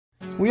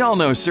We all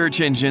know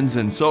search engines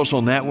and social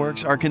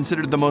networks are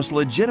considered the most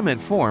legitimate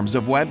forms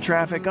of web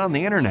traffic on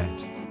the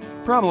internet.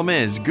 Problem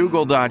is,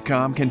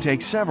 Google.com can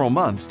take several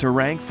months to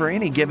rank for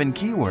any given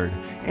keyword,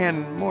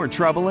 and more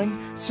troubling,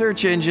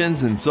 search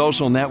engines and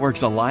social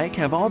networks alike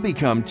have all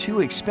become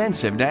too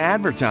expensive to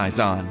advertise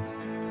on.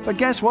 But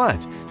guess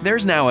what?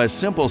 There's now a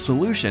simple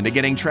solution to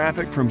getting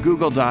traffic from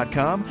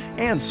Google.com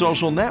and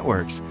social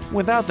networks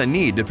without the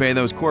need to pay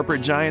those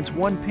corporate giants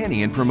one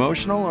penny in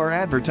promotional or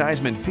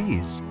advertisement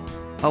fees.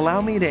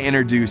 Allow me to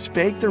introduce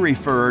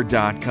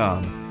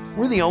FakeTheReferrer.com.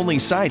 We're the only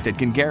site that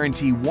can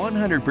guarantee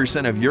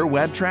 100% of your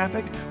web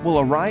traffic will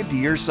arrive to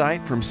your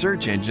site from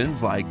search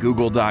engines like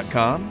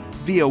Google.com,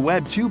 via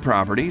Web 2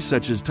 properties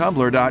such as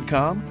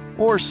Tumblr.com,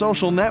 or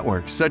social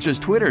networks such as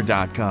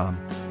Twitter.com.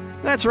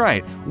 That's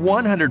right,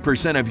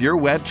 100% of your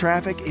web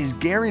traffic is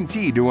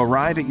guaranteed to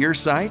arrive at your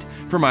site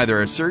from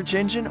either a search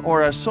engine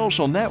or a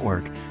social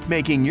network,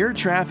 making your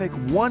traffic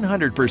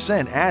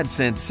 100%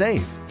 AdSense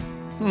safe.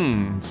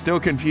 Still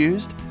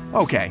confused?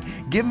 Okay,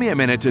 give me a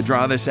minute to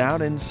draw this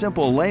out in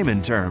simple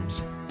layman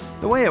terms.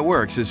 The way it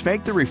works is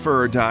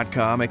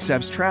FakeTheReferrer.com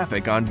accepts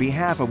traffic on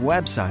behalf of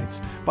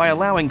websites by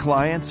allowing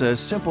clients a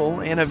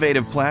simple,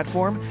 innovative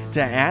platform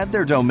to add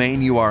their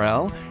domain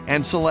URL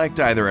and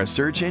select either a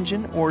search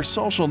engine or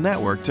social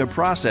network to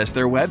process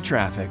their web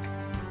traffic.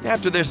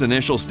 After this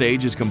initial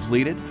stage is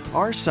completed,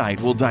 our site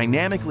will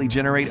dynamically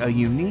generate a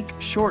unique,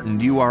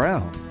 shortened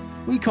URL.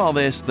 We call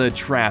this the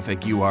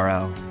traffic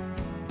URL.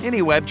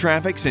 Any web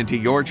traffic sent to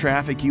your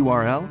traffic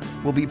URL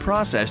will be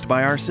processed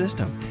by our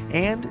system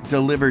and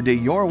delivered to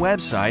your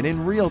website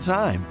in real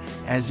time,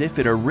 as if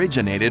it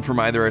originated from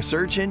either a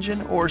search engine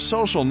or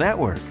social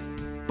network.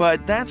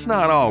 But that's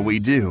not all we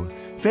do.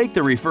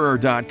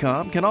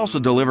 FakeTheReferrer.com can also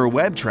deliver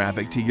web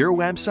traffic to your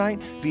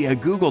website via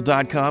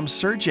Google.com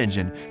search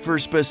engine for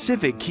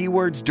specific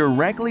keywords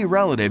directly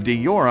relative to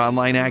your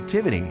online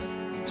activity.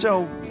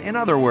 So, in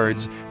other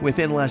words,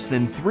 within less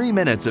than 3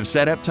 minutes of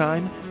setup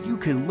time, you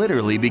could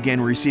literally begin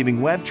receiving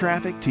web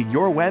traffic to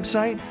your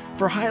website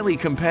for highly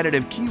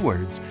competitive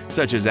keywords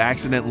such as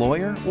accident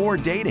lawyer or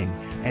dating,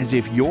 as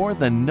if you're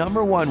the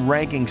 #1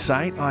 ranking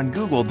site on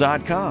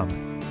Google.com.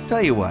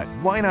 Tell you what,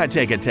 why not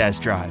take a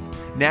test drive?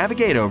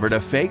 Navigate over to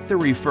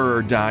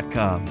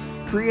FakeTheReferrer.com.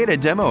 Create a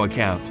demo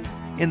account.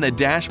 In the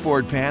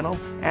dashboard panel,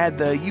 add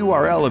the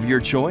URL of your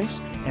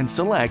choice and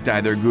select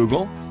either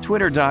Google,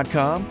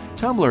 Twitter.com,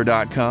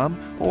 Tumblr.com,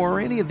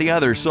 or any of the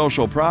other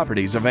social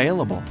properties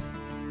available.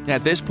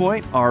 At this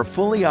point, our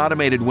fully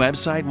automated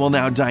website will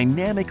now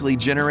dynamically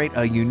generate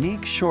a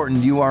unique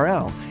shortened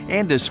URL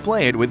and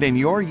display it within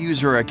your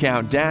user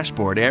account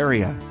dashboard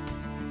area.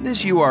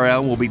 This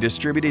URL will be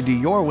distributed to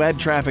your web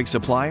traffic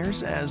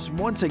suppliers as,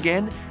 once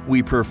again,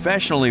 we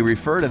professionally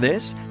refer to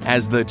this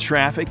as the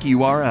traffic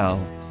URL.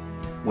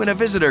 When a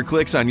visitor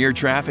clicks on your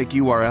traffic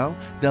URL,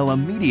 they'll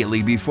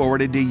immediately be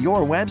forwarded to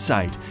your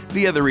website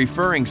via the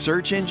referring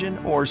search engine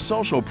or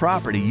social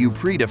property you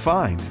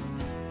predefined.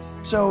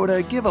 So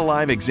to give a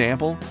live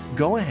example,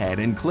 go ahead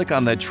and click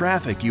on the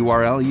traffic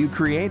URL you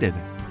created.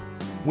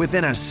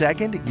 Within a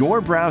second,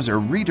 your browser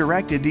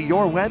redirected to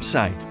your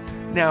website.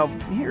 Now,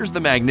 here's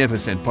the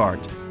magnificent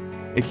part.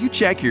 If you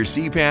check your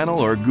cPanel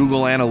or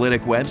Google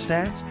Analytics web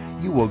stats,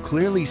 you will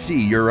clearly see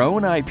your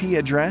own IP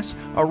address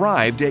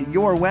arrived at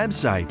your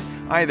website,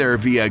 either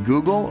via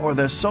Google or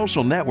the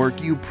social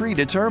network you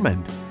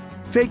predetermined.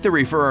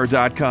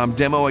 FakeTheReferrer.com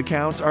demo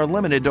accounts are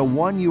limited to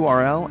 1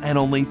 URL and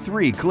only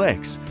 3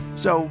 clicks.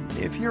 So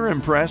if you're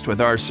impressed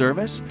with our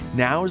service,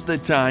 now's the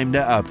time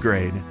to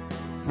upgrade.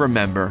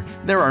 Remember,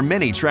 there are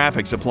many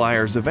traffic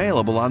suppliers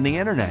available on the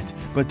internet,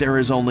 but there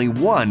is only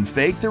one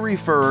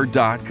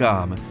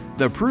FakeTheReferrer.com.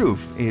 The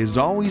proof is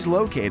always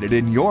located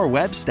in your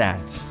web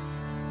stats.